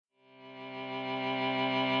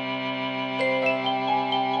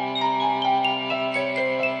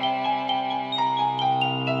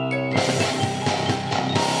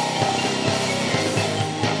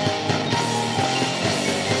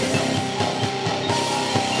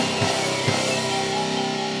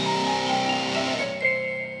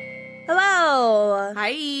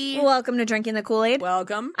Hi. Welcome to Drinking the Kool-Aid.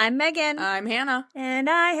 Welcome. I'm Megan. I'm Hannah. And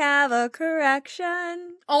I have a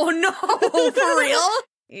correction. Oh, no. For real?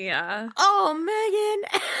 Yeah. Oh, Megan.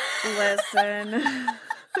 Listen.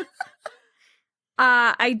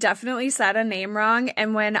 I definitely said a name wrong,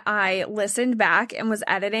 and when I listened back and was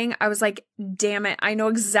editing, I was like, damn it, I know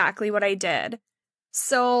exactly what I did.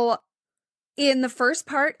 So, in the first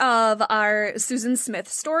part of our Susan Smith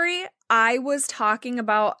story, I was talking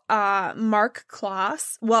about Mark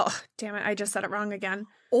Kloss. Well, damn it, I just said it wrong again.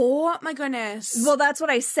 Oh, my goodness. Well, that's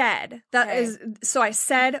what I said. So I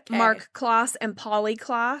said Mark Kloss and Polly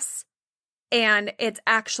Kloss, and it's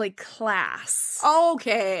actually Class.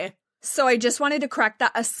 Okay. So I just wanted to correct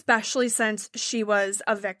that, especially since she was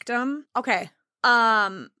a victim. Okay.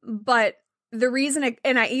 But the reason,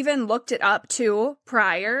 and I even looked it up too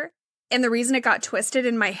prior, and the reason it got twisted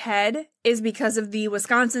in my head is because of the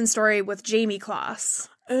Wisconsin story with Jamie Kloss.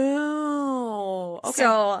 Oh, okay.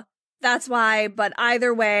 So that's why, but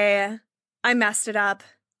either way, I messed it up.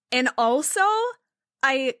 And also,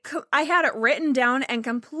 I had it written down and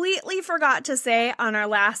completely forgot to say on our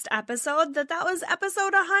last episode that was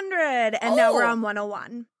episode 100, and now we're on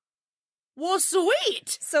 101. Well,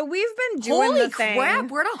 sweet. So we've been doing the thing. Holy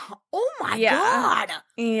crap, we're oh my God.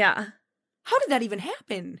 Yeah. How did that even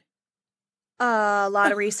happen? A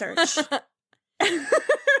lot of research. So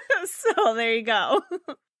there you go.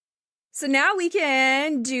 So now we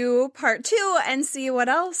can do part 2 and see what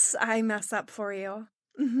else I mess up for you.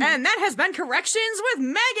 And that has been Corrections with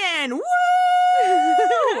Megan. Woo!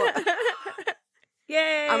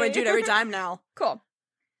 Yay! I'm gonna do it every time now. Cool.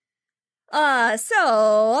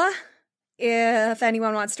 So if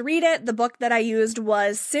anyone wants to read it, the book that I used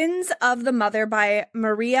was Sins of the Mother by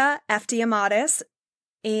Maria F. Diamandis.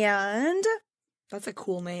 And that's a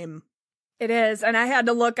cool name. It is, and I had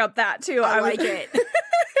to look up that too. I like it. It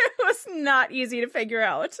was not easy to figure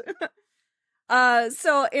out.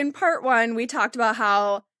 So in part 1, we talked about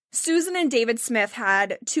how Susan and David Smith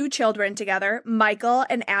had 2 children together, Michael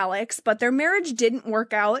and Alex, but their marriage didn't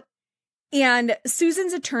work out. And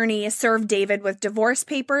Susan's attorney served David with divorce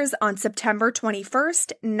papers on September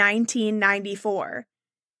 21st, 1994.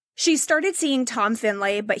 She started seeing Tom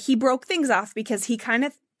Finlay, but he broke things off because he kind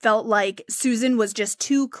of felt like Susan was just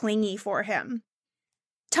too clingy for him.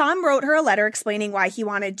 Tom wrote her a letter explaining why he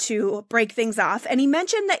wanted to break things off, and he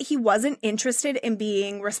mentioned that he wasn't interested in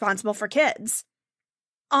being responsible for kids.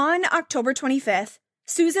 On October 25th,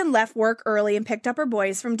 Susan left work early and picked up her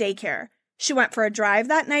boys from daycare. She went for a drive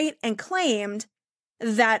that night and claimed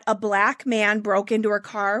that a black man broke into her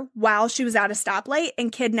car while she was at a stoplight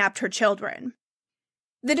and kidnapped her children.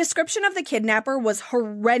 The description of the kidnapper was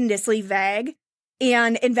horrendously vague,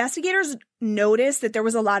 and investigators noticed that there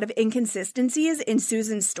was a lot of inconsistencies in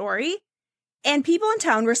Susan's story, and people in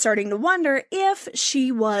town were starting to wonder if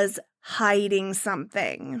she was hiding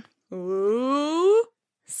something. Ooh.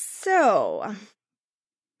 So,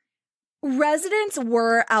 residents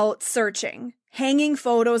were out searching, hanging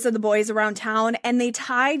photos of the boys around town, and they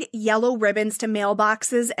tied yellow ribbons to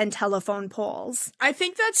mailboxes and telephone poles. I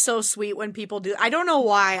think that's so sweet when people do. I don't know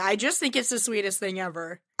why. I just think it's the sweetest thing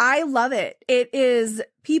ever. I love it. It is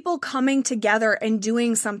people coming together and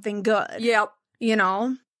doing something good. Yep. You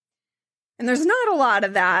know? And there's not a lot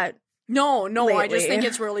of that. No, lately. I just think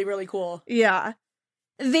it's really, really cool. Yeah.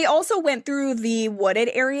 They also went through the wooded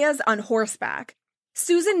areas on horseback.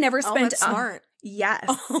 Susan never spent... that's smart. Yes.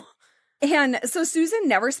 Oh. And so Susan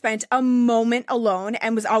never spent a moment alone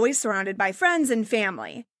and was always surrounded by friends and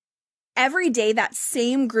family. Every day, that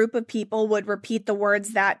same group of people would repeat the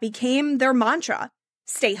words that became their mantra: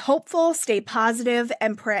 stay hopeful, stay positive,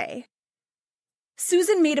 and pray.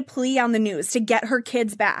 Susan made a plea on the news to get her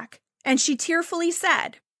kids back, and she tearfully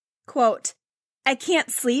said, quote, "I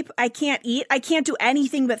can't sleep, I can't eat, I can't do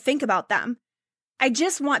anything but think about them. I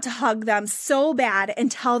just want to hug them so bad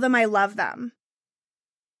and tell them I love them."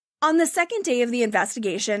 On the second day of the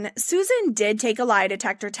investigation, Susan did take a lie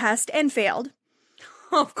detector test and failed.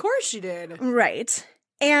 Of course she did. Right.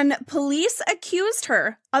 And police accused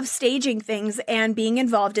her of staging things and being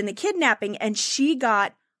involved in the kidnapping, and she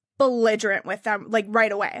got belligerent with them, like,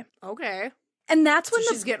 right away. Okay. And that's when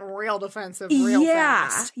she's getting real defensive real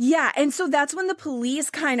fast. Yeah. And so that's when the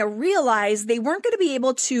police kind of realized they weren't going to be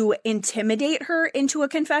able to intimidate her into a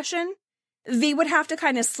confession. They would have to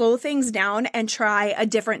kind of slow things down and try a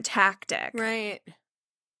different tactic. Right.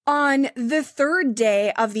 On the third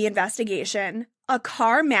day of the investigation, a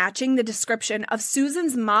car matching the description of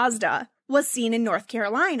Susan's Mazda was seen in North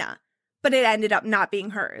Carolina, but it ended up not being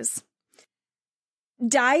hers.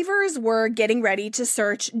 Divers were getting ready to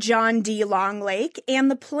search John D. Long Lake, and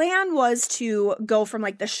the plan was to go from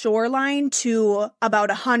like the shoreline to about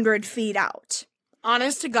 100 feet out.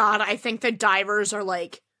 Honest to God, I think the divers are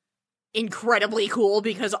like incredibly cool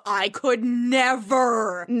because I could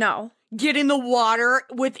never get in the water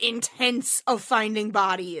with intents of finding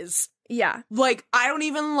bodies. Yeah. Like, I don't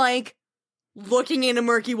even like looking into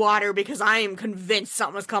murky water because I am convinced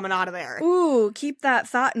something was coming out of there. Ooh, keep that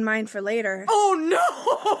thought in mind for later.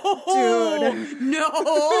 Oh, no! Dude.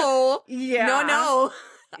 No! Yeah. No.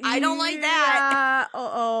 I don't like that.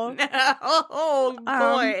 Uh-oh. Oh,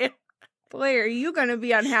 boy. Boy, are you going to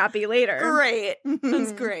be unhappy later. Great.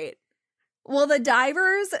 That's great. Well, the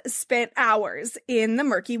divers spent hours in the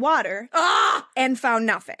murky water and found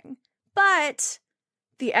nothing. But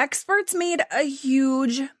the experts made a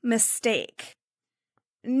huge mistake.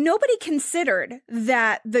 Nobody considered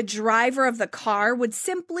that the driver of the car would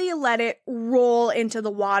simply let it roll into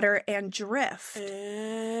the water and drift.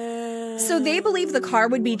 So they believed the car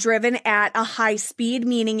would be driven at a high speed,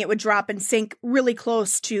 meaning it would drop and sink really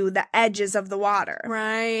close to the edges of the water.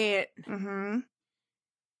 Right. Mm-hmm.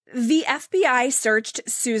 The FBI searched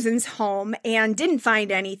Susan's home and didn't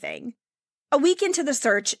find anything. A week into the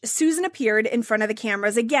search, Susan appeared in front of the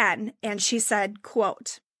cameras again, and she said,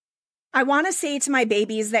 quote, "I want to say to my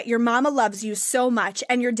babies that your mama loves you so much,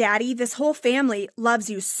 and your daddy, this whole family, loves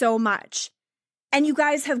you so much. And you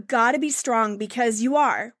guys have got to be strong because you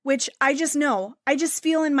are, which I just know. I just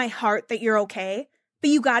feel in my heart that you're okay, but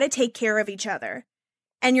you got to take care of each other.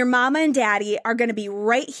 And your mama and daddy are going to be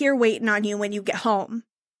right here waiting on you when you get home."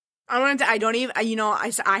 I don't even,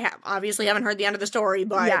 I obviously haven't heard the end of the story,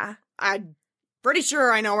 but yeah. I'm pretty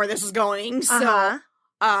sure I know where this is going. So,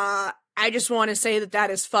 I just want to say that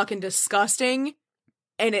is fucking disgusting.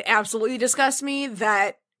 And it absolutely disgusts me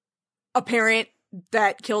that a parent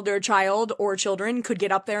that killed their child or children could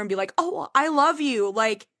get up there and be like, "Oh, I love you.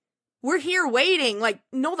 Like, we're here waiting." Like,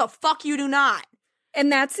 no, the fuck you do not. And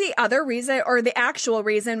that's the other reason, or the actual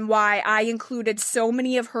reason why I included so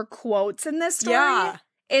many of her quotes in this story. Yeah.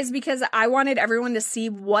 Is because I wanted everyone to see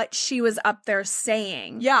what she was up there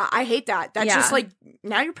saying. Yeah, I hate that. That's just like,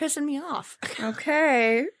 now you're pissing me off.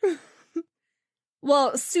 Okay.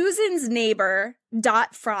 Well, Susan's neighbor,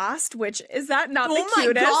 Dot Frost, which is that not the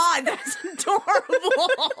cutest? Oh my God, that's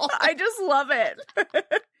adorable. I just love it.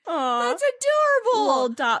 Aww. That's adorable. Little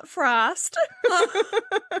Dot Frost.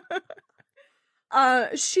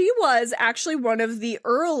 She was actually one of the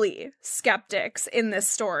early skeptics in this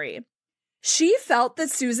story. She felt that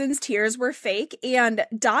Susan's tears were fake, and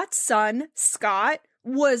Dot's son, Scott,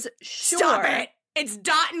 was sure. Stop it! It's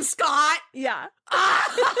Dot and Scott! Yeah.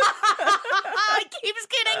 It keeps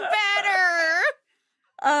getting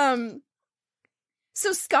better!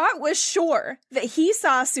 So Scott was sure that he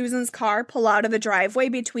saw Susan's car pull out of the driveway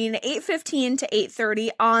between 8:15 to 8:30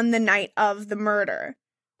 on the night of the murder,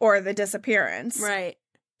 or the disappearance. Right.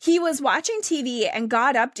 He was watching TV and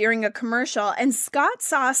got up during a commercial, and Scott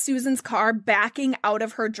saw Susan's car backing out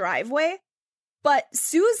of her driveway. But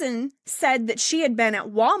Susan said that she had been at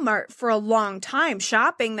Walmart for a long time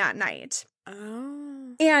shopping that night.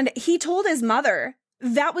 Oh. And he told his mother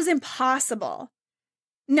that was impossible.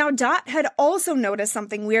 Now, Dot had also noticed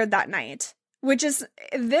something weird that night, which is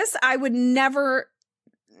this I would never,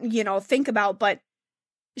 think about, but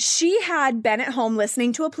she had been at home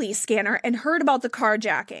listening to a police scanner and heard about the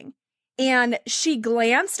carjacking. And she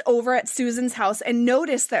glanced over at Susan's house and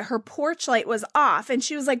noticed that her porch light was off. And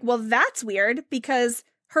she was like, well, that's weird because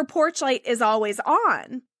her porch light is always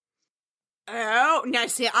on. Oh, now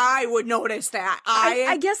see, I would notice that.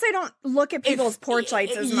 I guess I don't look at people's porch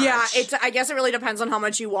lights as much. Yeah, I guess it really depends on how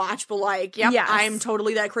much you watch, but yes. I'm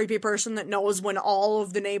totally that creepy person that knows when all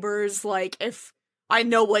of the neighbors, if I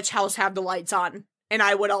know which house have the lights on. And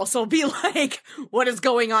I would also be like, what is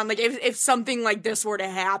going on? Like, if something like this were to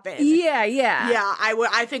happen. Yeah. Yeah,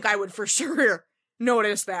 I think I would for sure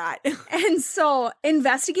notice that. And so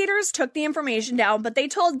investigators took the information down, but they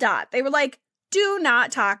told Dot, they were like, do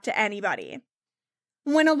not talk to anybody.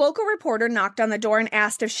 When a local reporter knocked on the door and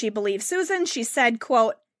asked if she believed Susan, she said,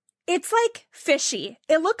 quote, "It's like fishy.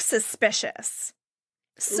 It looks suspicious."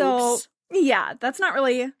 So, Oops. Yeah, that's not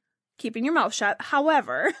really keeping your mouth shut.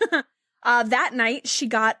 However, that night she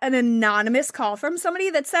got an anonymous call from somebody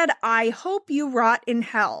that said, "I hope you rot in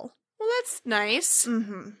hell." Well, that's nice.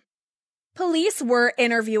 Mm-hmm. Police were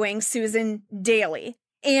interviewing Susan daily,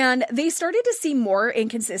 and they started to see more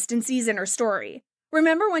inconsistencies in her story.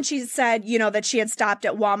 Remember when she said, that she had stopped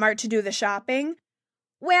at Walmart to do the shopping?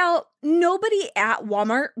 Well, nobody at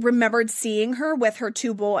Walmart remembered seeing her with her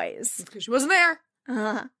two boys. Because she wasn't there.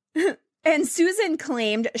 And Susan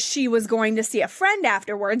claimed she was going to see a friend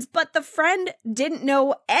afterwards, but the friend didn't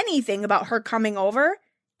know anything about her coming over,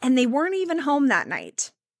 and they weren't even home that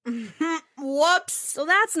night. Whoops. So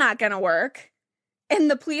that's not going to work. And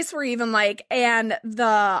the police were even like, and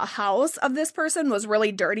the house of this person was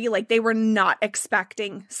really dirty. Like, they were not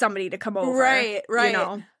expecting somebody to come over. Right. You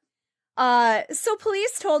know? So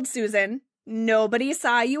police told Susan, nobody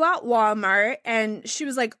saw you at Walmart. And she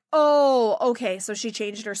was like, oh, okay. So she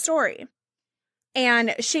changed her story.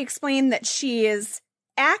 And she explained that she is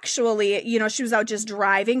actually, you know, she was out just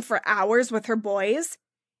driving for hours with her boys.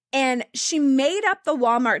 And she made up the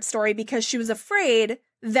Walmart story because she was afraid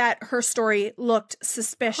that her story looked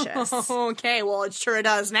suspicious. Okay, well, it sure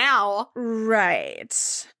does now.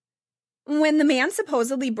 Right. When the man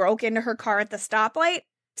supposedly broke into her car at the stoplight,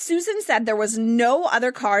 Susan said there was no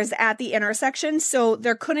other cars at the intersection, so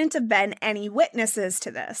there couldn't have been any witnesses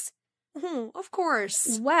to this. Of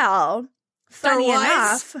course. Well, funny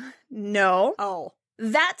enough, no. Oh.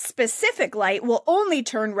 That specific light will only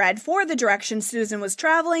turn red for the direction Susan was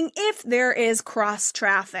traveling if there is cross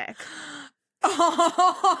traffic.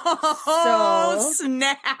 Oh, so,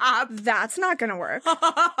 snap. That's not going to work.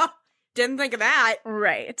 Didn't think of that.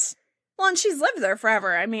 Right. Well, and she's lived there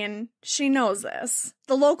forever. I mean, she knows this.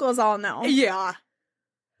 The locals all know. Yeah.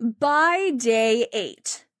 By day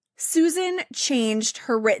 8, Susan changed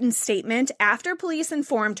her written statement after police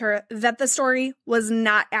informed her that the story was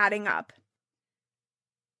not adding up.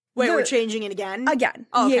 Wait, we're changing it again? Again.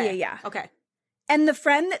 Oh, okay. Yeah. Okay. And the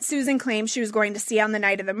friend that Susan claimed she was going to see on the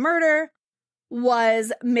night of the murder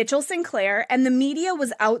was Mitchell Sinclair, and the media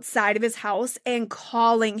was outside of his house and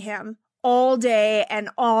calling him all day and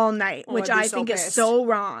all night, which I think is so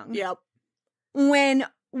wrong. Yep. When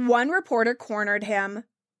one reporter cornered him,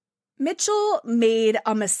 Mitchell made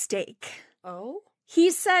a mistake. Oh?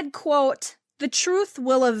 He said, quote, "The truth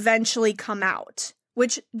will eventually come out,"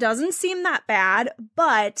 which doesn't seem that bad,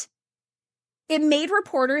 but it made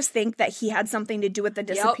reporters think that he had something to do with the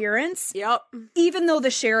disappearance. Yep. Even though the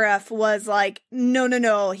sheriff was like,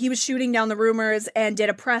 no. He was shooting down the rumors and did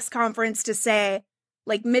a press conference to say,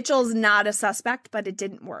 like, Mitchell's not a suspect, but it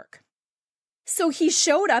didn't work. So he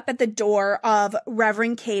showed up at the door of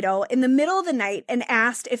Reverend Cato in the middle of the night and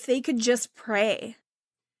asked if they could just pray.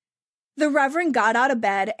 The Reverend got out of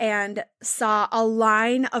bed and saw a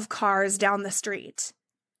line of cars down the street.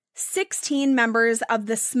 16 members of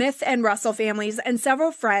the Smith and Russell families and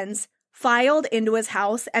several friends filed into his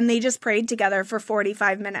house, and they just prayed together for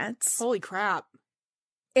 45 minutes. Holy crap.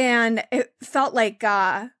 And it felt like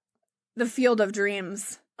the Field of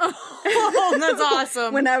Dreams. Oh, that's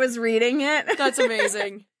awesome. When I was reading it. That's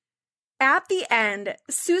amazing. At the end,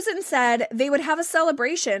 Susan said they would have a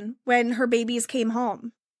celebration when her babies came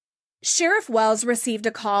home. Sheriff Wells received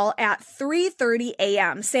a call at 3:30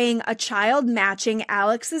 a.m. saying a child matching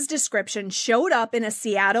Alex's description showed up in a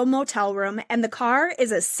Seattle motel room, and the car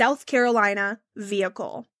is a South Carolina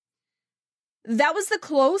vehicle. That was the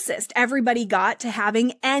closest everybody got to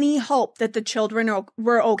having any hope that the children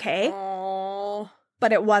were okay. Aww.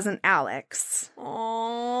 But it wasn't Alex.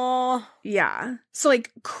 Aww. Yeah. So,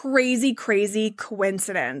 like, crazy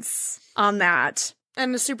coincidence on that.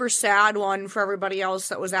 And a super sad one for everybody else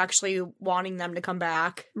that was actually wanting them to come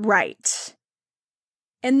back. Right.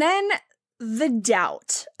 And then the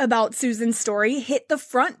doubt about Susan's story hit the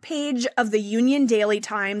front page of the Union Daily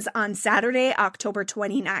Times on Saturday, October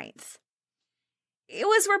 29th. It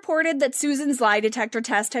was reported that Susan's lie detector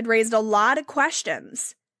test had raised a lot of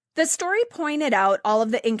questions. The story pointed out all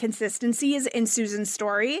of the inconsistencies in Susan's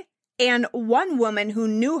story, and one woman who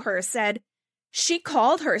knew her said she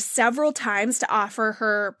called her several times to offer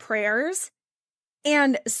her prayers,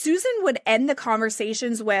 and Susan would end the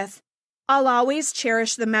conversations with, "I'll always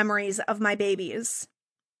cherish the memories of my babies."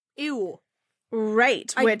 Ew.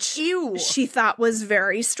 Right, which ew. She thought was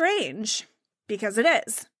very strange, because it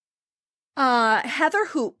is. Heather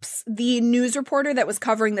Hoops, the news reporter that was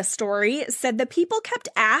covering the story, said that people kept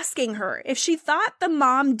asking her if she thought the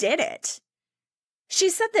mom did it. She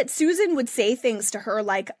said that Susan would say things to her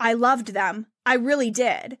like, "I loved them. I really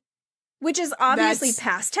did," which is obviously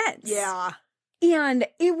past tense. Yeah. And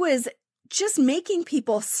it was just making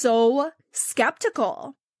people so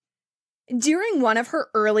skeptical. During one of her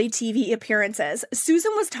early TV appearances,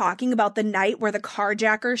 Susan was talking about the night where the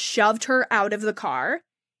carjacker shoved her out of the car.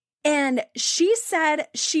 And she said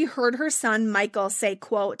she heard her son Michael say,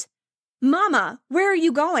 quote, "Mama, where are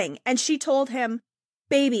you going?" And she told him,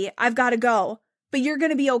 "Baby, I've got to go, but you're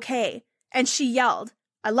going to be okay." And she yelled,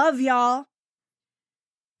 "I love y'all."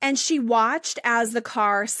 And she watched as the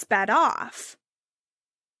car sped off.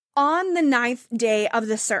 On the 9th day of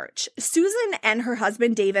the search, Susan and her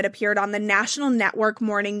husband David appeared on the national network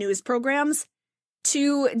morning news programs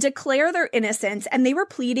to declare their innocence, and they were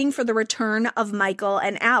pleading for the return of Michael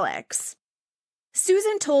and Alex.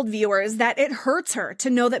 Susan told viewers that it hurts her to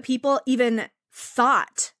know that people even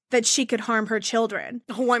thought that she could harm her children.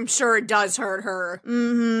 Oh, I'm sure it does hurt her.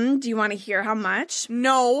 Do you want to hear how much?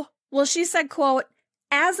 No. Well, she said, quote,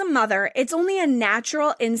 "As a mother, it's only a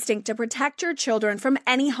natural instinct to protect your children from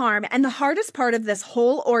any harm, and the hardest part of this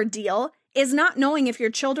whole ordeal is not knowing if your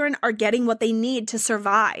children are getting what they need to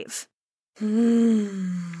survive."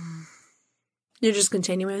 You're just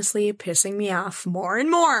continuously pissing me off more and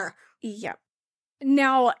more. Yep.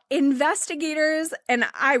 Now, investigators, and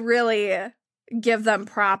I really give them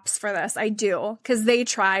props for this, I do, because they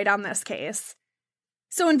tried on this case.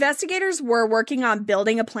 So investigators were working on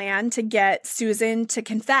building a plan to get Susan to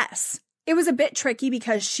confess. It was a bit tricky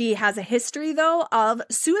because she has a history, though, of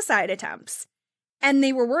suicide attempts. And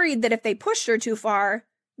they were worried that if they pushed her too far,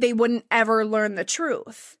 they wouldn't ever learn the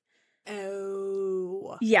truth.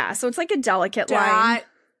 Oh. Yeah, so it's like a delicate line. That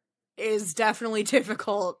is definitely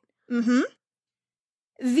difficult.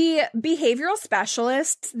 The behavioral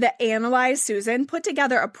specialists that analyzed Susan put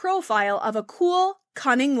together a profile of a cool,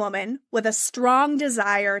 cunning woman with a strong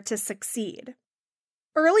desire to succeed.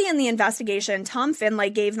 Early in the investigation, Tom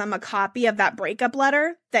Finlay gave them a copy of that breakup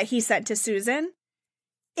letter that he sent to Susan.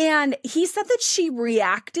 And he said that she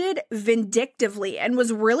reacted vindictively and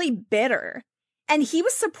was really bitter. And he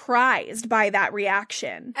was surprised by that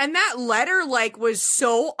reaction. And that letter, was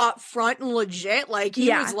so upfront and legit. He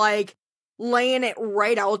was, laying it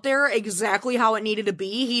right out there exactly how it needed to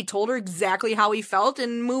be. He told her exactly how he felt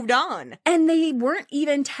and moved on. And they weren't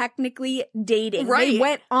even technically dating. Right. They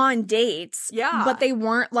went on dates. Yeah. But they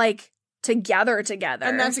weren't, together.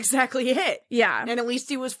 And that's exactly it. Yeah. And at least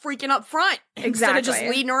he was freaking up front. Exactly. Instead of just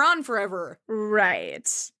leading her on forever. Right.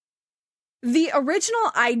 The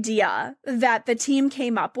original idea that the team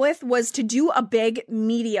came up with was to do a big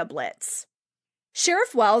media blitz.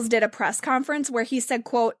 Sheriff Wells did a press conference where he said,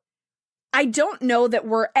 quote, "I don't know that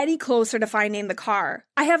we're any closer to finding the car.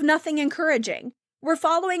 I have nothing encouraging. We're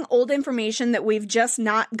following old information that we've just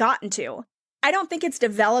not gotten to. I don't think it's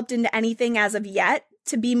developed into anything as of yet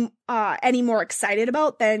to be any more excited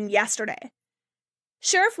about than yesterday."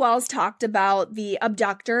 Sheriff Wells talked about the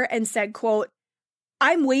abductor and said, quote,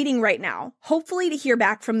 "I'm waiting right now, hopefully to hear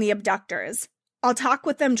back from the abductors. I'll talk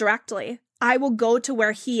with them directly. I will go to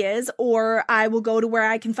where he is, or I will go to where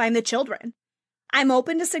I can find the children. I'm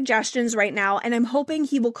open to suggestions right now, and I'm hoping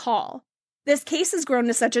he will call. This case has grown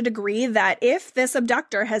to such a degree that if this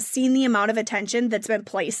abductor has seen the amount of attention that's been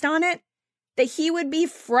placed on it, that he would be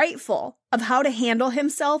frightful of how to handle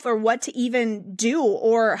himself or what to even do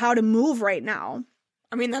or how to move right now."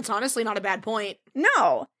 I mean, that's honestly not a bad point.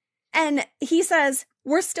 No. And he says,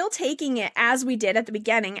 "We're still taking it as we did at the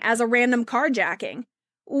beginning as a random carjacking.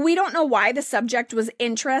 We don't know why the subject was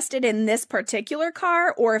interested in this particular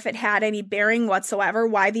car or if it had any bearing whatsoever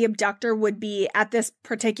why the abductor would be at this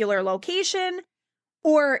particular location,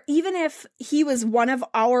 or even if he was one of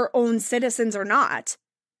our own citizens or not.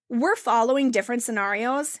 We're following different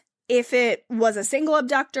scenarios. If it was a single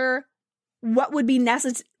abductor, what would be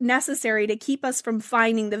necessary to keep us from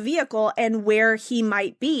finding the vehicle and where he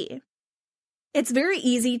might be. It's very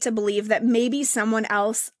easy to believe that maybe someone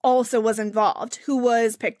else also was involved who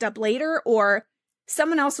was picked up later, or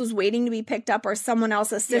someone else was waiting to be picked up, or someone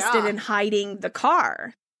else assisted in hiding the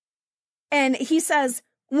car." And he says,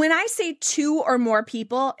 "When I say 2 or more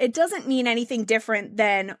people, it doesn't mean anything different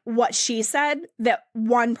than what she said, that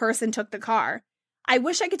one person took the car. I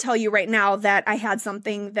wish I could tell you right now that I had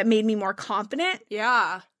something that made me more confident.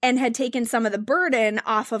 Yeah. And had taken some of the burden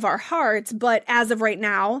off of our hearts, but as of right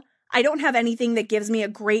now, I don't have anything that gives me a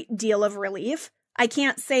great deal of relief. I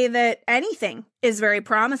can't say that anything is very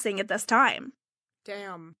promising at this time."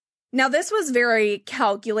 Damn. Now, this was very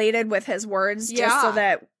calculated with his words, just so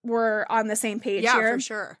that we're on the same page here. Yeah, for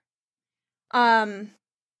sure.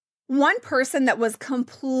 One person that was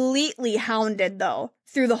completely hounded, though,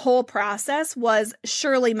 through the whole process was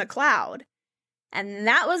Shirley McLeod. And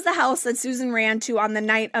that was the house that Susan ran to on the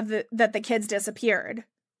night of that the kids disappeared.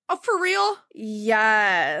 Oh, for real?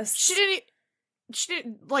 Yes. She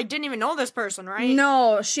didn't even know this person, right?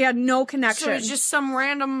 No, she had no connection. So it was just some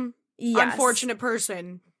random unfortunate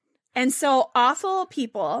person. And so awful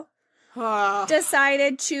people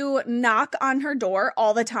decided to knock on her door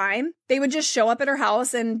all the time. They would just show up at her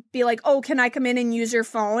house and be like, "Oh, can I come in and use your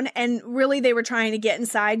phone?" And really, they were trying to get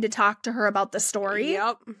inside to talk to her about the story.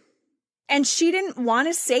 Yep. And she didn't want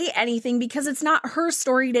to say anything because it's not her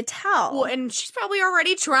story to tell. Well, and she's probably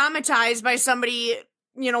already traumatized by somebody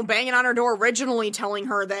banging on her door originally telling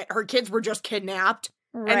her that her kids were just kidnapped.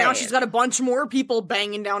 Right. And now she's got a bunch more people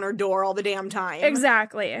banging down her door all the damn time.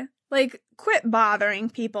 Exactly. Like, quit bothering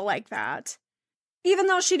people like that. Even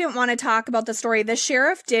though she didn't want to talk about the story, the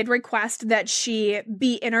sheriff did request that she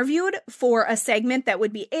be interviewed for a segment that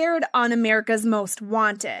would be aired on America's Most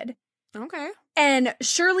Wanted. Okay. And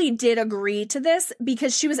Shirley did agree to this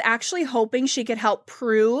because she was actually hoping she could help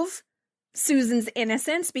prove Susan's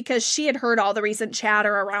innocence because she had heard all the recent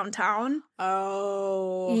chatter around town.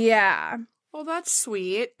 Oh. Yeah. Well, that's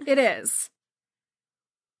sweet. It is.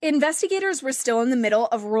 Investigators were still in the middle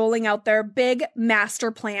of rolling out their big master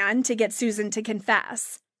plan to get Susan to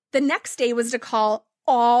confess. The next day was to call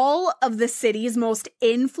all of the city's most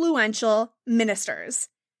influential ministers.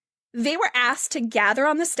 They were asked to gather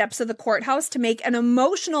on the steps of the courthouse to make an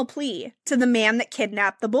emotional plea to the man that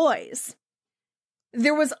kidnapped the boys.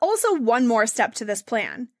 There was also one more step to this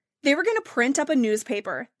plan. They were going to print up a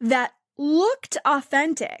newspaper that looked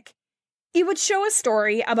authentic. It would show a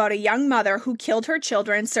story about a young mother who killed her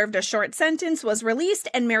children, served a short sentence, was released,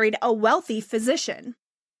 and married a wealthy physician.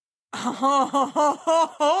 Oh,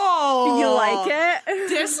 you like it?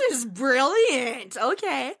 This is brilliant.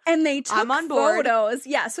 Okay. And they took I'm on board. photos.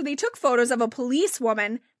 Yeah, so they took photos of a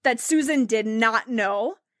policewoman that Susan did not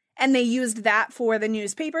know, and they used that for the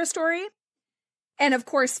newspaper story. And of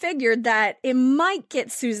course figured that it might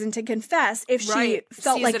get Susan to confess if she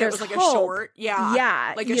felt Sees like that there's it was like hope. a short,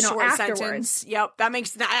 yeah, like a short afterwards. sentence. Yep, that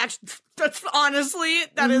makes that actually. That's honestly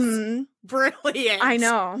that is brilliant. I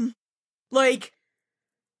know, like,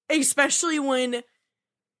 especially when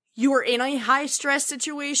you are in a high stress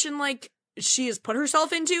situation, like she has put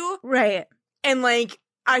herself into, right? And like,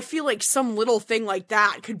 I feel like some little thing like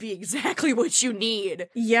that could be exactly what you need.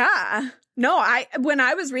 Yeah. No, when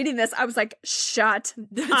I was reading this, I was like, shut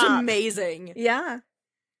That's up. amazing. Yeah.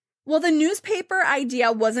 Well, the newspaper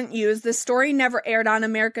idea wasn't used. The story never aired on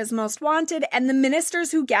America's Most Wanted, and the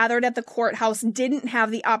ministers who gathered at the courthouse didn't have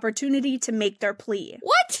the opportunity to make their plea.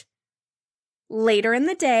 What? Later in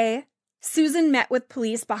the day, Susan met with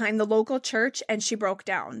police behind the local church, and she broke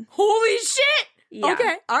down. Holy shit! Yeah.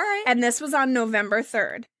 Okay, all right. And this was on November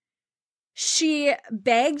 3rd. She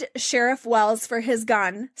begged Sheriff Wells for his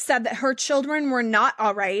gun, said that her children were not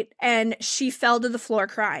all right, and she fell to the floor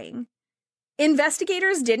crying.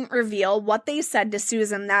 Investigators didn't reveal what they said to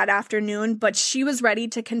Susan that afternoon, but she was ready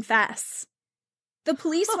to confess. The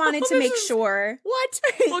police wanted to make sure. What?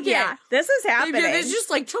 Okay. Yeah, this is happening. This just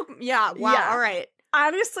like took. Yeah, wow, Yeah. all right.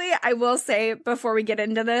 Honestly, I will say before we get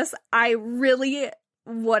into this, I really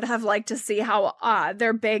would have liked to see how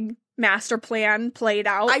their big master plan played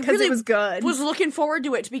out because really it was good. Was looking forward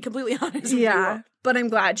to it, to be completely honest with you. But I'm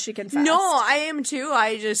glad she confessed. No, I am too.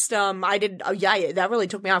 I just, I did, that really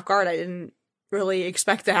took me off guard. I didn't really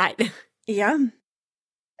expect that. Yeah.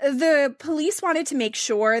 The police wanted to make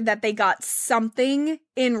sure that they got something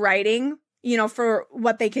in writing, for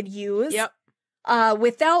what they could use. Yep.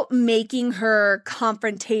 Without making her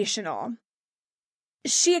confrontational.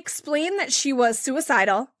 She explained that she was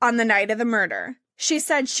suicidal on the night of the murder. She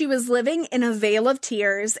said she was living in a vale of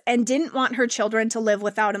tears and didn't want her children to live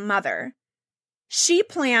without a mother. She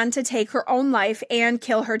planned to take her own life and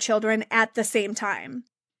kill her children at the same time.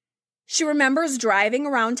 She remembers driving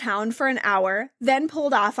around town for an hour, then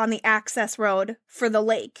pulled off on the access road for the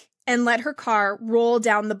lake and let her car roll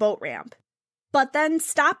down the boat ramp, but then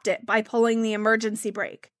stopped it by pulling the emergency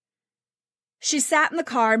brake. She sat in the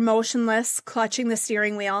car, motionless, clutching the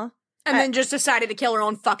steering wheel. And then just decided to kill her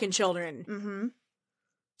own fucking children. Mm-hmm.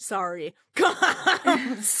 Sorry.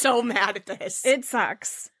 I'm so mad at this. It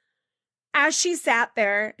sucks. As she sat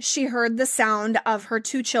there, she heard the sound of her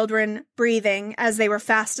two children breathing as they were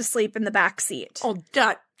fast asleep in the back seat. Oh,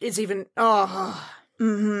 that is even... Oh.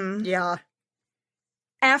 Mm-hmm. Yeah.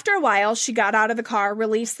 After a while, she got out of the car,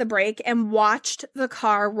 released the brake, and watched the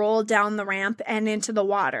car roll down the ramp and into the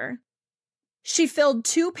water. She filled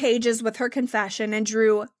 2 pages with her confession and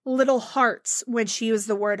drew little hearts when she used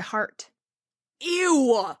the word heart.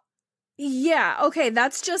 Ew! Yeah, okay,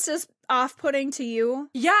 that's just as off-putting to you?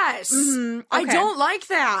 Yes! Mm-hmm. Okay. I don't like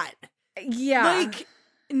that! Yeah. Like,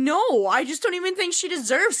 no, I just don't even think she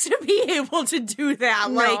deserves to be able to do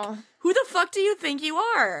that. No. Like, who the fuck do you think you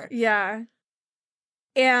are? Yeah.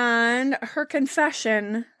 And her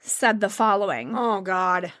confession said the following. Oh,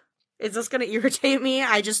 God. Is this gonna irritate me?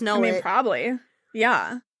 I just know it. Probably.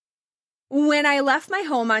 Yeah. When I left my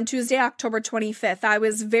home on Tuesday, October 25th, I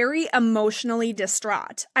was very emotionally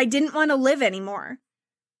distraught. I didn't want to live anymore.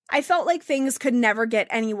 I felt like things could never get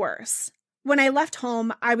any worse. When I left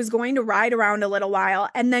home, I was going to ride around a little while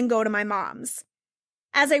and then go to my mom's.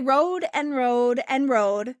 As I rode and rode and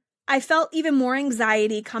rode, I felt even more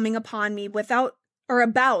anxiety coming upon me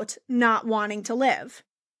about not wanting to live.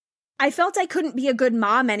 I felt I couldn't be a good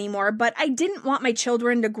mom anymore, but I didn't want my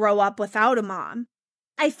children to grow up without a mom.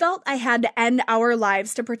 I felt I had to end our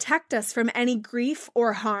lives to protect us from any grief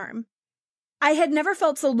or harm. I had never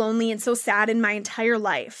felt so lonely and so sad in my entire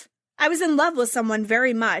life. I was in love with someone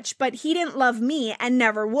very much, but he didn't love me and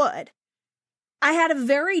never would. I had a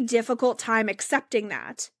very difficult time accepting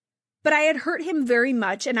that. But I had hurt him very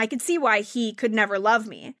much, and I could see why he could never love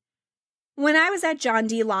me. When I was at John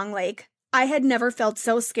D. Long Lake, I had never felt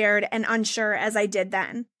so scared and unsure as I did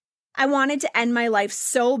then. I wanted to end my life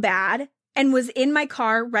so bad, and was in my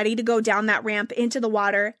car ready to go down that ramp into the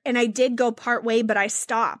water, and I did go part way, but I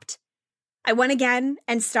stopped. I went again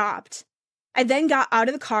and stopped. I then got out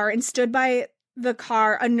of the car and stood by the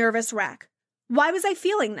car a nervous wreck. Why was I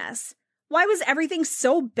feeling this? Why was everything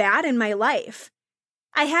so bad in my life?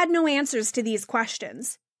 I had no answers to these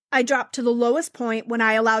questions. I dropped to the lowest point when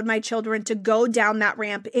I allowed my children to go down that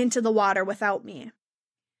ramp into the water without me.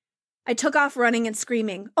 I took off running and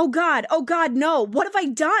screaming, oh God, no, what have I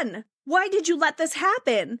done? Why did you let this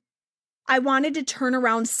happen? I wanted to turn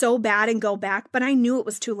around so bad and go back, but I knew it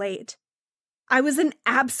was too late. I was an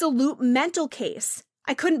absolute mental case.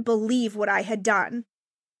 I couldn't believe what I had done.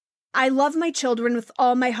 I love my children with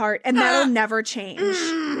all my heart, and that'll never change.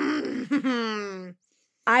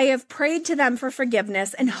 I have prayed to them for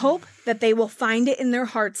forgiveness and hope that they will find it in their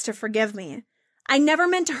hearts to forgive me. I never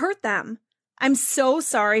meant to hurt them. I'm so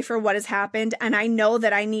sorry for what has happened, and I know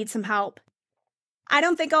that I need some help. I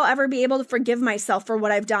don't think I'll ever be able to forgive myself for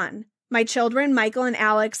what I've done. My children, Michael and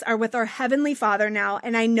Alex, are with our Heavenly Father now,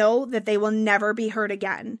 and I know that they will never be hurt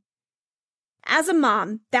again. As a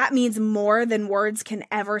mom, that means more than words can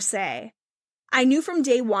ever say. I knew from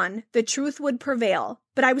day one the truth would prevail,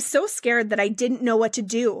 but I was so scared that I didn't know what to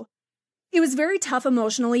do. It was very tough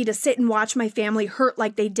emotionally to sit and watch my family hurt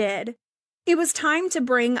like they did. It was time to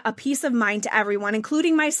bring a peace of mind to everyone,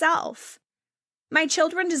 including myself. My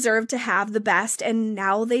children deserve to have the best, and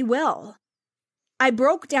now they will. I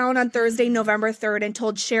broke down on Thursday, November 3rd, and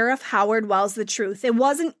told Sheriff Howard Wells the truth. It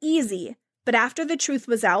wasn't easy, but after the truth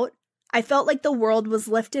was out, I felt like the world was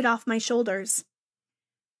lifted off my shoulders.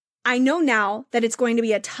 I know now that it's going to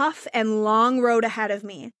be a tough and long road ahead of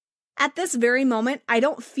me. At this very moment, I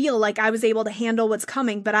don't feel like I was able to handle what's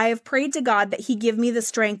coming, but I have prayed to God that He give me the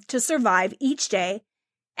strength to survive each day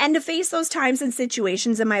and to face those times and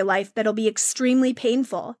situations in my life that'll be extremely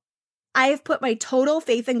painful. I have put my total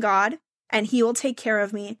faith in God, and He will take care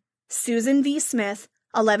of me. Susan V. Smith,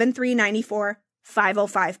 11/3/94,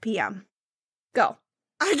 5:05 p.m. Go.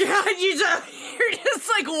 You're just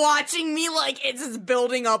like watching me like it's just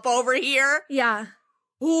building up over here. Yeah.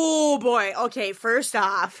 Oh boy. Okay, first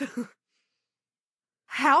off,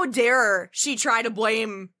 how dare she try to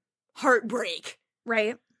blame heartbreak?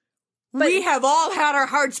 Right. But we have all had our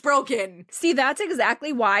hearts broken. See, that's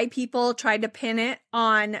exactly why people tried to pin it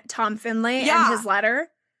on Tom Finlay and his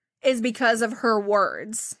letter, is because of her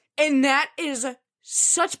words. And that is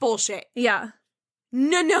such bullshit. Yeah.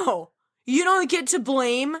 No. You don't get to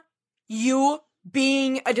blame you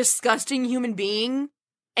being a disgusting human being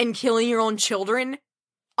and killing your own children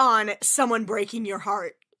on someone breaking your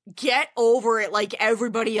heart. Get over it like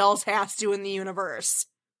everybody else has to in the universe.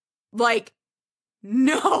 Like,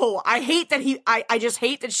 no, I hate that I just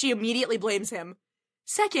hate that she immediately blames him.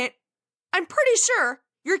 Second, I'm pretty sure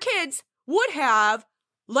your kids would have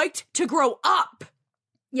liked to grow up.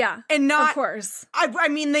 Yeah, and not, of course. I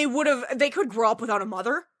mean, they could grow up without a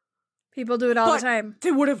mother. People do it all the time.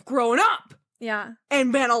 They would have grown up. Yeah.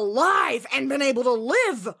 And been alive and been able to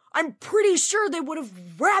live. I'm pretty sure they would have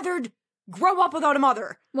rathered grow up without a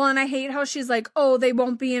mother. Well, and I hate how she's like, oh, they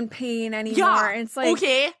won't be in pain anymore. Yeah, and it's like,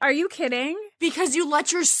 okay. Are you kidding? Because you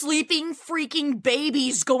let your sleeping freaking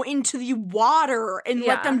babies go into the water and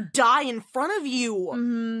let them die in front of you.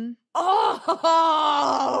 Mm-hmm.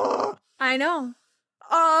 Oh! I know.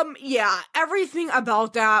 Yeah, everything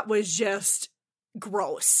about that was just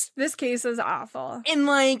gross. This case is awful. And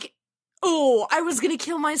like, oh, I was gonna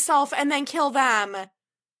kill myself and then kill them.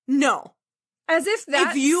 No. As if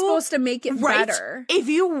that's supposed to make it better. If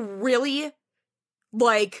you really,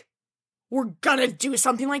 like, were gonna do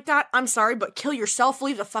something like that, I'm sorry, but kill yourself,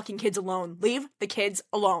 leave the fucking kids alone. Leave the kids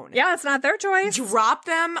alone. Yeah, it's not their choice. Drop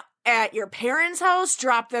them at your parents' house,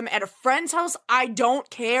 drop them at a friend's house, I don't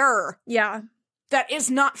care. Yeah. That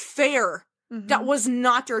is not fair. Mm-hmm. That was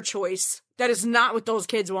not their choice. That is not what those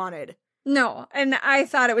kids wanted. No, and I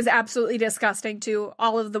thought it was absolutely disgusting, too.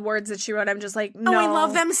 All of the words that she wrote, I'm just like, no. Oh, I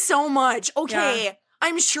love them so much. Okay, yeah.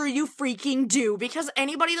 I'm sure you freaking do, because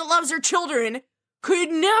anybody that loves their children could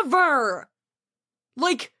never.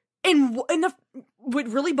 Like, And what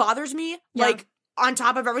really bothers me, like, on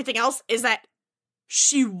top of everything else, is that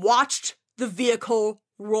she watched the vehicle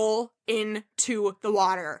roll into the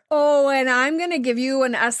water. Oh, and I'm going to give you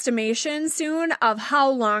an estimation soon of how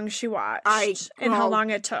long she watched and how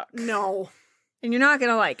long it took. No. And you're not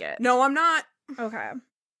going to like it. No, I'm not. Okay.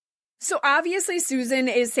 So obviously Susan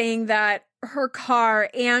is saying that her car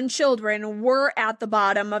and children were at the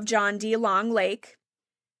bottom of John D. Long Lake.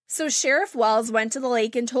 So Sheriff Wells went to the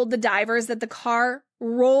lake and told the divers that the car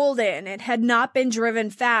rolled in and had not been driven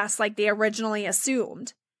fast like they originally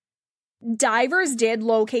assumed. Divers did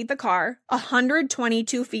locate the car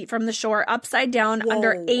 122 feet from the shore, upside down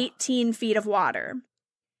under 18 feet of water.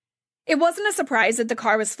 It wasn't a surprise that the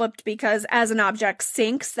car was flipped because as an object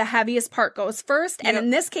sinks, the heaviest part goes first, and in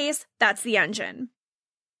this case, that's the engine.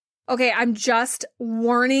 Okay, I'm just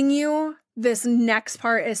warning you, this next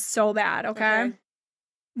part is so bad, okay?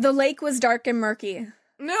 The lake was dark and murky.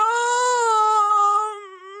 No!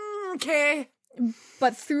 Okay.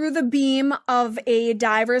 But through the beam of a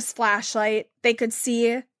diver's flashlight, they could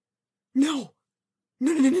see... No!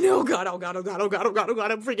 No, God, oh God,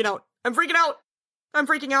 I'm freaking out. I'm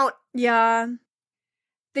freaking out. Yeah.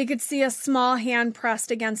 They could see a small hand pressed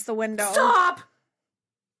against the window. Stop!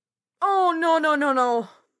 Oh, no.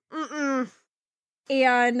 Mm-mm.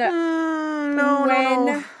 And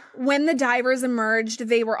when the divers emerged,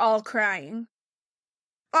 they were all crying.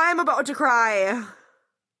 I'm about to cry.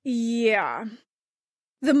 Yeah.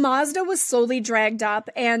 The Mazda was slowly dragged up,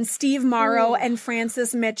 and Steve Morrow and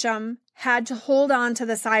Francis Mitchum had to hold on to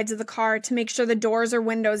the sides of the car to make sure the doors or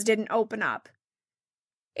windows didn't open up.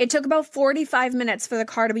 It took about 45 minutes for the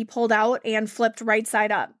car to be pulled out and flipped right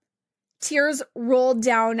side up. Tears rolled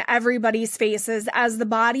down everybody's faces as the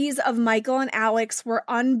bodies of Michael and Alex were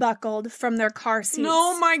unbuckled from their car seats.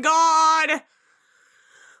 Oh my God!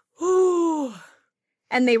 Ooh.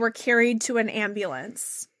 And they were carried to an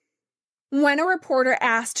ambulance. When a reporter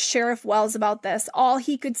asked Sheriff Wells about this, all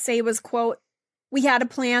he could say was, quote, "We had a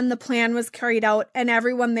plan, the plan was carried out, and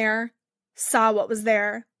everyone there saw what was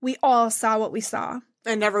there. We all saw what we saw."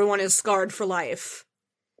 And everyone is scarred for life.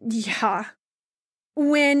 Yeah.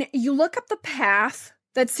 When you look up the path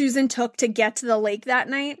that Susan took to get to the lake that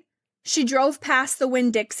night, she drove past the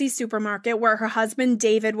Winn-Dixie supermarket where her husband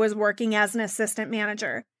David was working as an assistant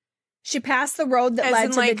manager. She passed the road that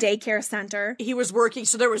led to the daycare center. He was working,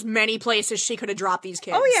 so there was many places she could have dropped these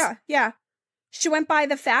kids. Oh, yeah. She went by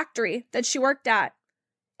the factory that she worked at.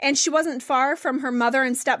 And she wasn't far from her mother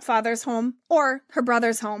and stepfather's home or her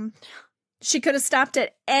brother's home. She could have stopped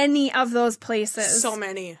at any of those places. So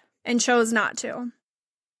many. And chose not to.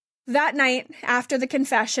 That night, after the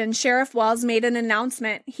confession, Sheriff Wells made an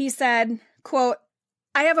announcement. He said, quote,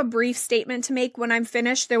 "I have a brief statement to make. When I'm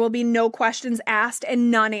finished, there will be no questions asked and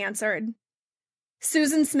none answered.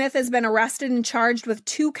 Susan Smith has been arrested and charged with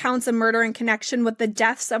 2 counts of murder in connection with the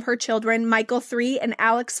deaths of her children, Michael 3 and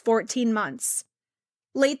Alex 14 months.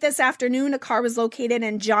 Late this afternoon, a car was located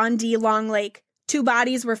in John D. Long Lake. 2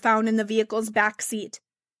 bodies were found in the vehicle's back seat.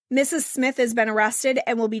 Mrs. Smith has been arrested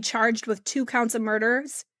and will be charged with 2 counts of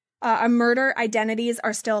murders. Murder identities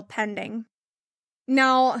are still pending."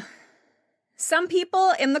 Now, some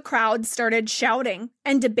people in the crowd started shouting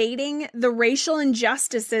and debating the racial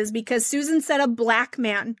injustices because Susan said a black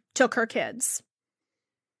man took her kids.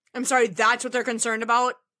 I'm sorry, that's what they're concerned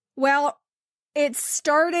about? Well, it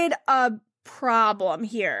started a problem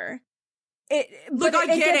here.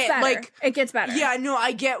 It gets better. Yeah, no,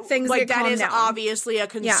 I get things like that is down. obviously a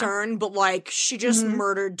concern, but like she just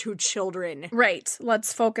murdered 2 children. Right.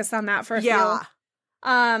 Let's focus on that for a few.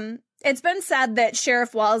 It's been said that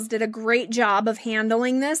Sheriff Wells did a great job of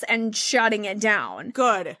handling this and shutting it down.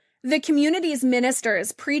 Good. The community's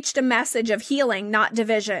ministers preached a message of healing, not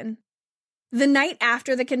division. The night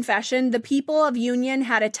after the confession, the people of Union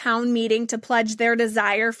had a town meeting to pledge their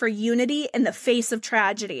desire for unity in the face of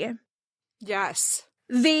tragedy. Yes.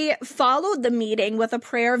 They followed the meeting with a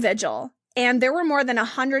prayer vigil, and there were more than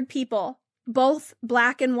 100 people, both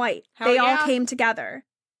black and white. They all came together.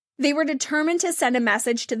 They were determined to send a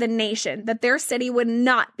message to the nation that their city would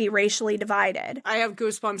not be racially divided. I have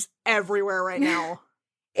goosebumps everywhere right now.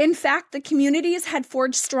 In fact, the communities had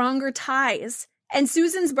forged stronger ties, and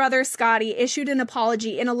Susan's brother Scotty issued an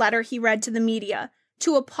apology in a letter he read to the media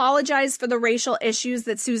to apologize for the racial issues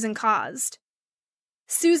that Susan caused.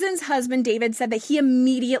 Susan's husband David said that he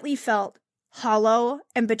immediately felt hollow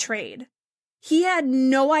and betrayed. He had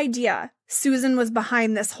no idea Susan was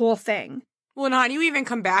behind this whole thing. Well, and how do you even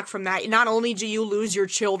come back from that? Not only do you lose your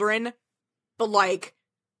children, but like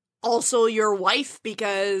also your wife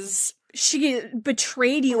because she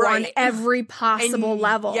betrayed you on every possible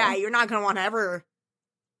level. Yeah, you're not going to want to ever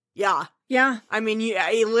Yeah. Yeah. I mean, he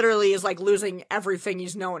literally is, like, losing everything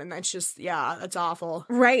he's known, and that's just, yeah, that's awful.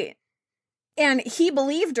 Right. And he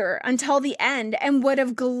believed her until the end and would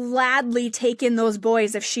have gladly taken those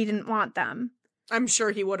boys if she didn't want them. I'm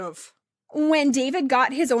sure he would have. When David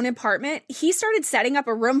got his own apartment, he started setting up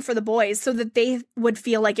a room for the boys so that they would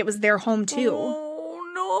feel like it was their home too.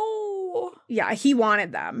 Oh, no. Yeah, he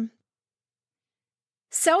wanted them.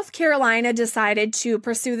 South Carolina decided to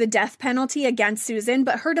pursue the death penalty against Susan,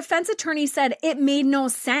 but her defense attorney said it made no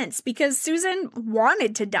sense because Susan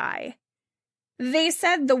wanted to die. They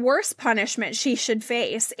said the worst punishment she should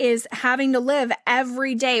face is having to live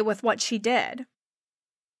every day with what she did.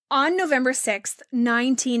 On November 6th,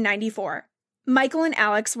 1994, Michael and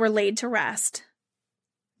Alex were laid to rest.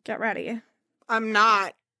 Get ready. I'm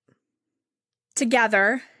not.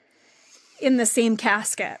 Together, in the same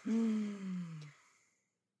casket.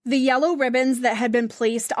 The yellow ribbons that had been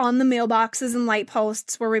placed on the mailboxes and light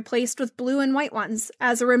posts were replaced with blue and white ones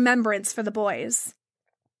as a remembrance for the boys.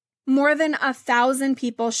 More than 1,000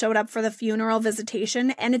 people showed up for the funeral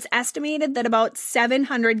visitation, and it's estimated that about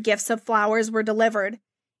 700 gifts of flowers were delivered,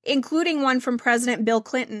 including one from President Bill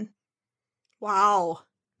Clinton. Wow.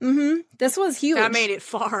 This was huge. That made it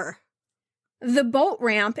far. The boat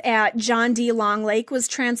ramp at John D. Long Lake was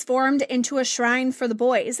transformed into a shrine for the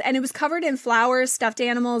boys, and it was covered in flowers, stuffed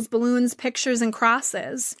animals, balloons, pictures, and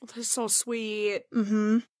crosses. That's so sweet.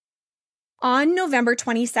 On November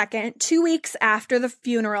 22nd, 2 weeks after the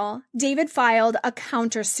funeral, David filed a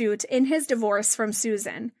countersuit in his divorce from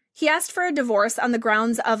Susan. He asked for a divorce on the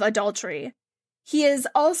grounds of adultery. He has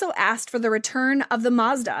also asked for the return of the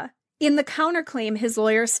Mazda. In the counterclaim, his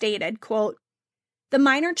lawyer stated, quote, "The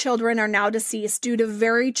minor children are now deceased due to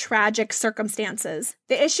very tragic circumstances.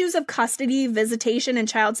 The issues of custody, visitation, and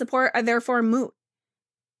child support are therefore moot.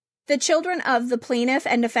 The children of the plaintiff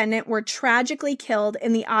and defendant were tragically killed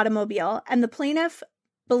in the automobile, and the plaintiff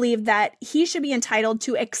believed that he should be entitled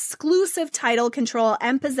to exclusive title control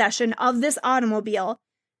and possession of this automobile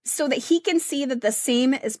so that he can see that the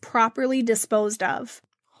same is properly disposed of."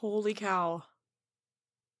 Holy cow.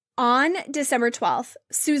 On December 12th,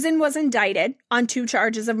 Susan was indicted on 2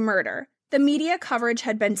 charges of murder. The media coverage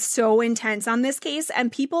had been so intense on this case,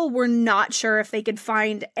 and people were not sure if they could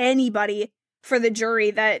find anybody for the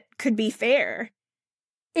jury that could be fair.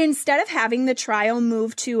 Instead of having the trial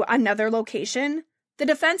move to another location, the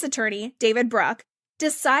defense attorney, David Bruck,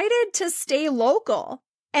 decided to stay local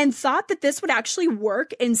and thought that this would actually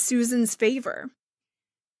work in Susan's favor.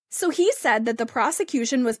 So he said that the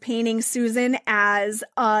prosecution was painting Susan as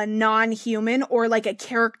a non-human or like a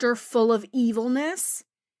character full of evilness.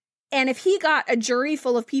 And if he got a jury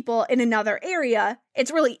full of people in another area,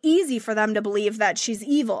 it's really easy for them to believe that she's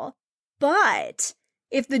evil. But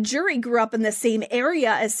if the jury grew up in the same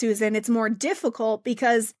area as Susan, it's more difficult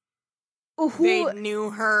because they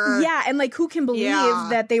knew her. Yeah, and like who can believe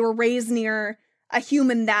that they were raised near a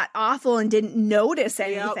human that awful and didn't notice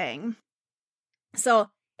anything? So,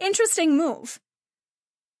 interesting move.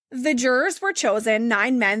 The jurors were chosen,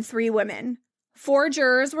 9 men, 3 women. 4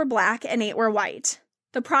 jurors were black and 8 were white.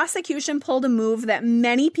 The prosecution pulled a move that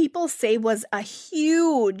many people say was a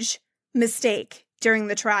huge mistake during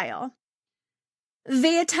the trial.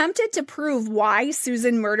 They attempted to prove why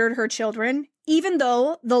Susan murdered her children, even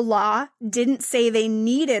though the law didn't say they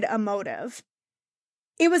needed a motive.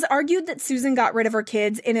 It was argued that Susan got rid of her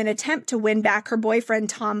kids in an attempt to win back her boyfriend,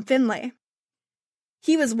 Tom Finlay.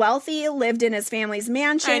 He was wealthy, lived in his family's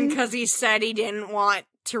mansion. And because he said he didn't want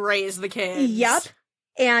to raise the kids. Yep.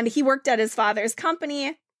 And he worked at his father's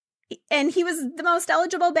company. And he was the most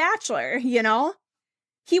eligible bachelor, you know?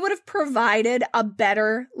 He would have provided a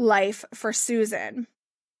better life for Susan.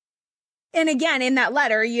 And again, in that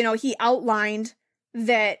letter, you know, he outlined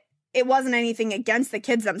that it wasn't anything against the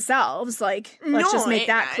kids themselves. Like, let's just make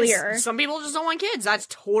that clear. Some people just don't want kids. That's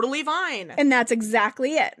totally fine. And that's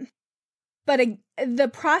exactly it. But the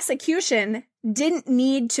prosecution didn't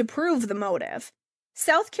need to prove the motive.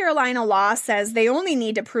 South Carolina law says they only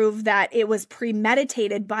need to prove that it was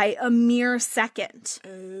premeditated by a mere second.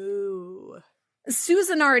 Oh.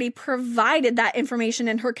 Susan already provided that information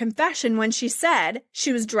in her confession when she said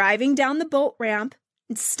she was driving down the boat ramp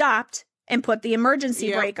and stopped and put the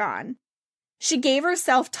emergency brake on. She gave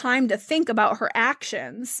herself time to think about her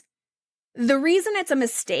actions. The reason it's a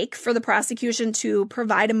mistake for the prosecution to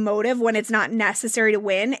provide a motive when it's not necessary to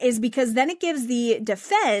win is because then it gives the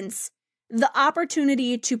defense the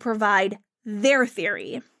opportunity to provide their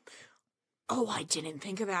theory. Oh, I didn't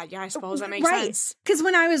think of that. Yeah, I suppose that makes sense. Because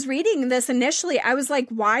when I was reading this initially, I was like,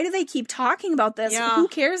 why do they keep talking about this? Yeah. Who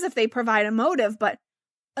cares if they provide a motive? But,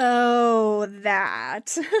 oh,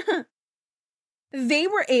 that. They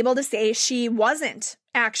were able to say she wasn't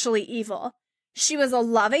actually evil. She was a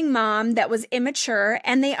loving mom that was immature,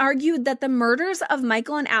 and they argued that the murders of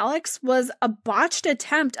Michael and Alex was a botched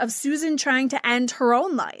attempt of Susan trying to end her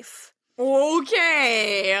own life.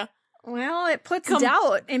 Okay. Well, it puts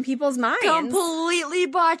doubt in people's minds. Completely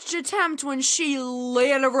botched attempt when she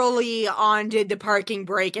literally undid the parking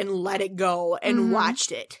brake and let it go and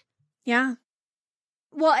watched it. Yeah.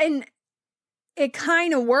 Well, and it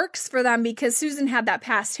kind of works for them because Susan had that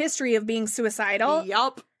past history of being suicidal.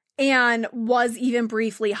 Yup. And was even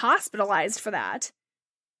briefly hospitalized for that.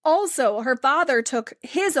 Also, her father took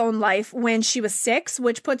his own life when she was 6,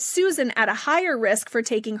 which puts Susan at a higher risk for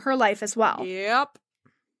taking her life as well. Yep.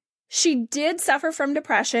 She did suffer from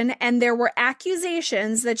depression, and there were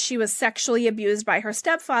accusations that she was sexually abused by her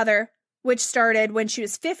stepfather, which started when she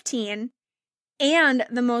was 15, and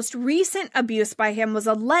the most recent abuse by him was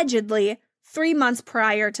allegedly 3 months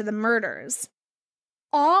prior to the murders.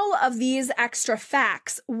 All of these extra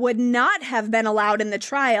facts would not have been allowed in the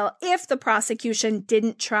trial if the prosecution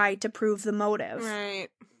didn't try to prove the motive. Right.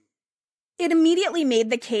 It immediately made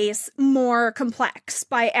the case more complex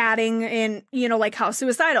by adding in, like how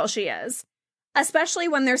suicidal she is, especially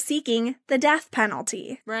when they're seeking the death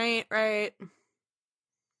penalty. Right.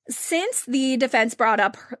 Since the defense brought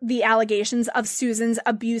up the allegations of Susan's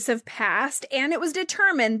abusive past, and it was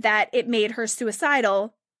determined that it made her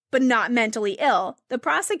suicidal, but not mentally ill, the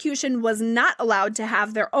prosecution was not allowed to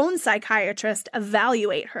have their own psychiatrist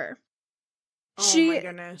evaluate her. Oh my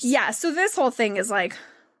goodness. Yeah, so this whole thing is like,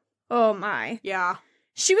 oh my. Yeah.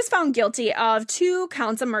 She was found guilty of 2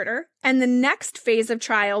 counts of murder, and the next phase of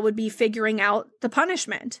trial would be figuring out the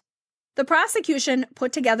punishment. The prosecution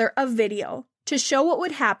put together a video to show what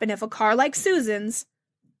would happen if a car like Susan's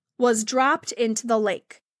was dropped into the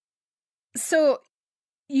lake. So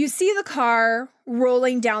you see the car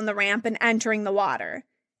rolling down the ramp and entering the water.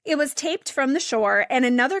 It was taped from the shore, and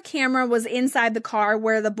another camera was inside the car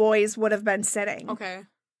where the boys would have been sitting. Okay.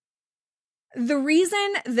 The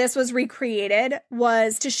reason this was recreated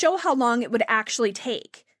was to show how long it would actually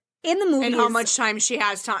take. In the movie, and how much time she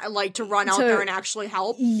has to run out there and actually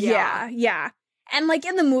help. Yeah. And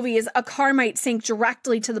in the movies, a car might sink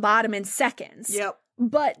directly to the bottom in seconds. Yep.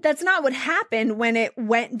 But that's not what happened when it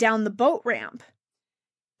went down the boat ramp.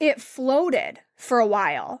 It floated for a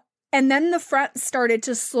while, and then the front started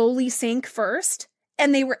to slowly sink first,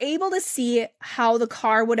 and they were able to see how the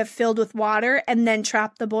car would have filled with water and then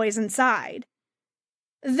trapped the boys inside.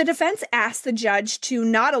 The defense asked the judge to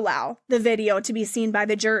not allow the video to be seen by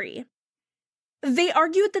the jury. They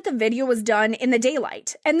argued that the video was done in the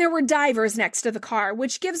daylight, and there were divers next to the car,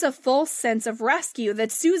 which gives a full sense of rescue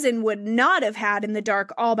that Susan would not have had in the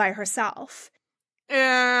dark all by herself.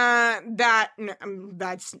 That's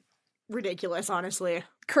ridiculous, honestly.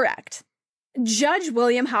 Correct. Judge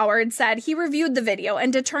William Howard said he reviewed the video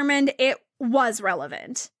and determined it was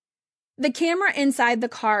relevant. The camera inside the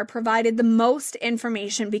car provided the most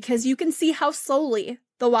information because you can see how slowly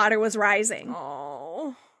the water was rising.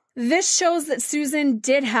 Oh. This shows that Susan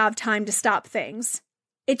did have time to stop things.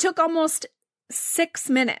 It took almost 6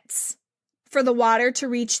 minutes for the water to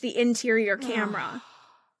reach the interior camera,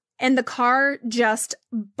 and the car just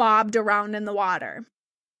bobbed around in the water.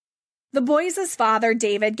 The boys' father,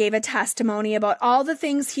 David, gave a testimony about all the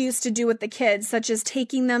things he used to do with the kids, such as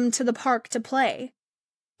taking them to the park to play.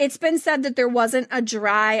 It's been said that there wasn't a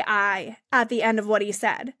dry eye at the end of what he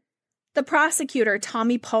said. The prosecutor,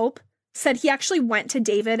 Tommy Pope, said he actually went to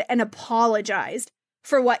David and apologized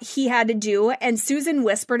for what he had to do, and Susan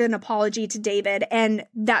whispered an apology to David, and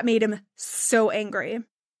that made him so angry.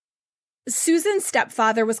 Susan's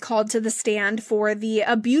stepfather was called to the stand for the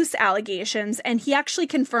abuse allegations, and he actually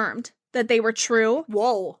confirmed that they were true.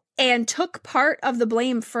 Whoa. And took part of the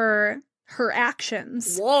blame for her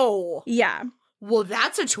actions. Whoa. Yeah. Well,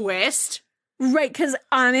 that's a twist. Right, because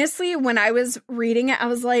honestly, when I was reading it, I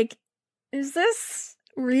was like, is this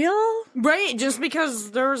real? Right, just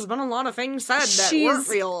because there's been a lot of things said that weren't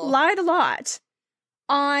real. Lied a lot.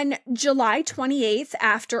 On July 28th,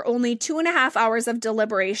 after only 2.5 hours of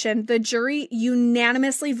deliberation, the jury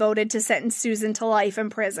unanimously voted to sentence Susan to life in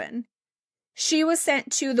prison. She was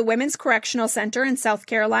sent to the Women's Correctional Center in South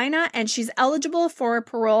Carolina, and she's eligible for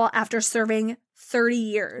parole after serving 30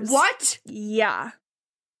 years. What? Yeah.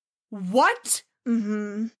 What?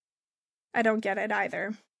 Mm-hmm. I don't get it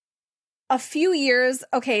either. A few years...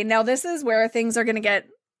 Okay, now this is where things are going to get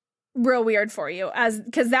real weird for you,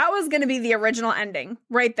 because that was going to be the original ending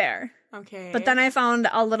right there. Okay. But then I found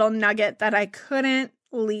a little nugget that I couldn't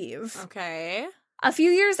leave. Okay. A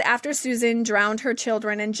few years after Susan drowned her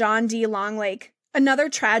children in John D. Long Lake, another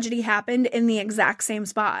tragedy happened in the exact same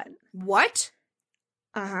spot. What?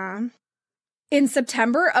 Uh-huh. In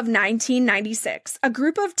September of 1996, a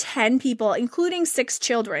group of 10 people, including 6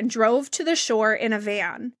 children, drove to the shore in a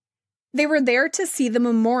van. They were there to see the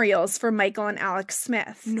memorials for Michael and Alex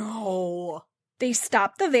Smith. No. They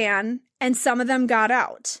stopped the van, and some of them got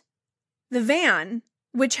out. The van,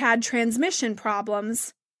 which had transmission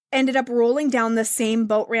problems, ended up rolling down the same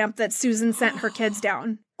boat ramp that Susan sent her kids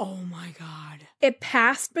down. Oh my God. It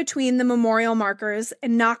passed between the memorial markers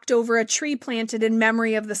and knocked over a tree planted in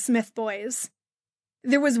memory of the Smith boys.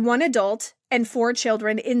 There was 1 adult and 4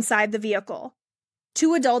 children inside the vehicle.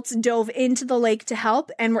 2 adults dove into the lake to help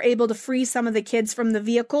and were able to free some of the kids from the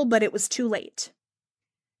vehicle, but it was too late.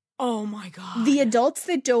 Oh my God. The adults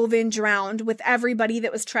that dove in drowned with everybody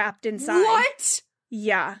that was trapped inside. What?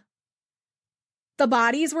 Yeah. The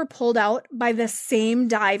bodies were pulled out by the same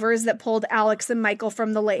divers that pulled Alex and Michael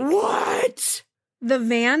from the lake. What? The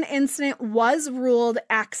van incident was ruled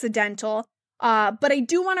accidental, but I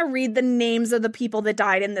do want to read the names of the people that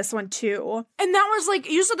died in this one, too. And that was like,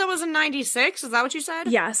 you said that was in 96? Is that what you said?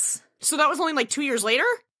 Yes. So that was only like 2 years later?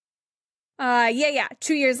 Yeah,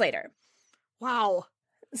 2 years later. Wow.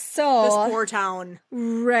 So. This poor town.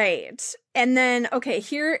 Right. And then, okay,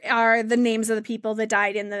 here are the names of the people that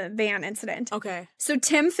died in the van incident. Okay. So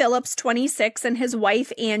Tim Phillips, 26, and his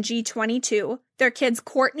wife, Angie, 22. Their kids,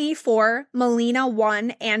 Courtney, 4, Melina,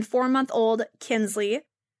 1, and 4-month-old Kinsley.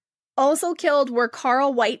 Also killed were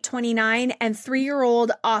Carl White, 29, and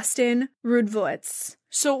 3-year-old Austin Rudvowitz.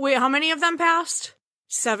 So wait, how many of them passed?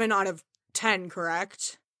 7 out of 10,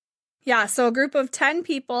 correct? Yeah, so a group of 10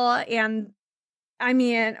 people, and I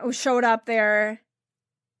mean, showed up there.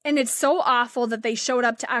 And it's so awful that they showed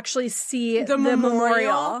up to actually see the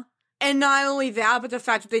memorial. And not only that, but the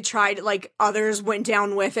fact that they tried, like, others went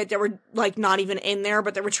down with it that were, like, not even in there,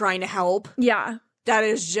 but they were trying to help. Yeah. That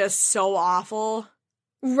is just so awful.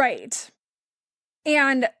 Right.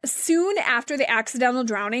 And soon after the accidental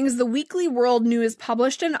drownings, the Weekly World News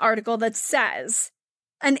published an article that says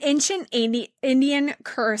an ancient Indian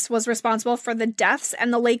curse was responsible for the deaths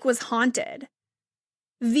and the lake was haunted.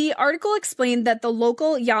 The article explained that the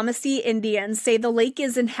local Yamasee Indians say the lake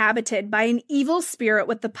is inhabited by an evil spirit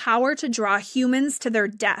with the power to draw humans to their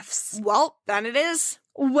deaths. Well, then it is.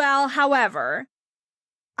 Well, however,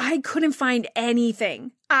 I couldn't find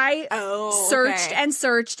anything. I searched and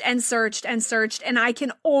searched and searched and searched, and I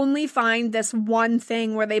can only find this one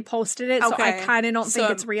thing where they posted it, so I kind of don't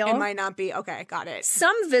think it's real. It might not be. Okay, got it.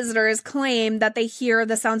 Some visitors claim that they hear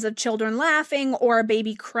the sounds of children laughing or a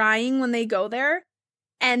baby crying when they go there.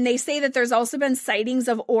 And they say that there's also been sightings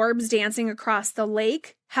of orbs dancing across the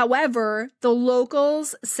lake. However, the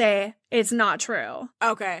locals say it's not true.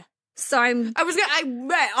 Okay. So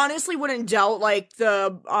I honestly wouldn't doubt, like,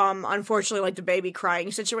 the, unfortunately, like, the baby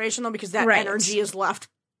crying situation, though, because that energy is left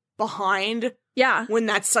behind. Yeah. When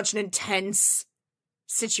that's such an intense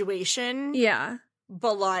situation. Yeah.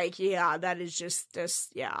 But, like, yeah, that is just this,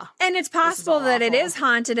 yeah. And it's possible that it is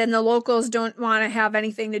haunted and the locals don't want to have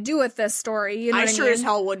anything to do with this story. You know what I mean? sure as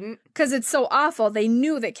hell wouldn't. Because it's so awful. They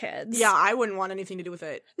knew the kids. Yeah, I wouldn't want anything to do with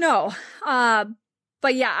it. No.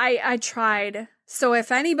 But yeah, I tried. So if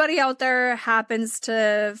anybody out there happens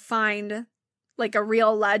to find, like, a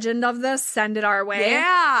real legend of this, send it our way.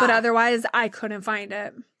 Yeah. But otherwise, I couldn't find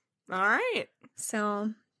it. All right.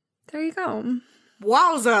 So, there you go.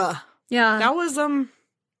 Wowza. Yeah. That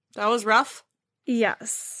was rough.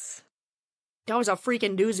 Yes. That was a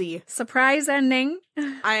freaking doozy. Surprise ending.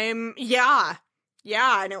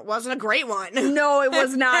 Yeah, and it wasn't a great one. No, it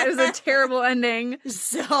was not. It was a terrible ending.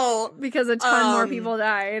 So, because a ton more people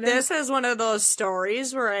died. This is one of those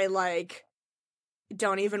stories where I, like,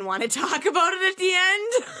 don't even want to talk about it at the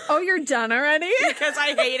end. Oh, you're done already? Because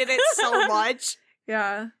I hated it so much.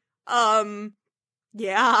 Yeah.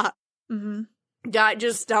 Yeah. Mm-hmm.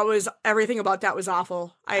 That was, everything about that was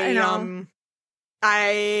awful. I know.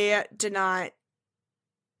 I did not,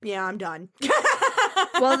 yeah, I'm done.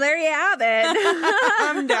 Well, there you have it.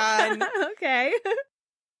 I'm done. Okay.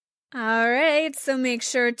 All right, so make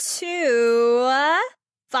sure to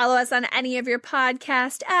follow us on any of your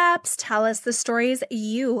podcast apps. Tell us the stories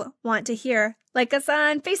you want to hear. Like us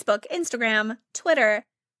on Facebook, Instagram, Twitter.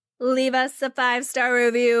 Leave us a 5-star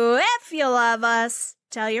review if you love us.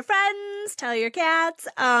 Tell your friends, tell your cats.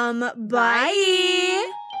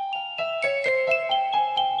 Bye.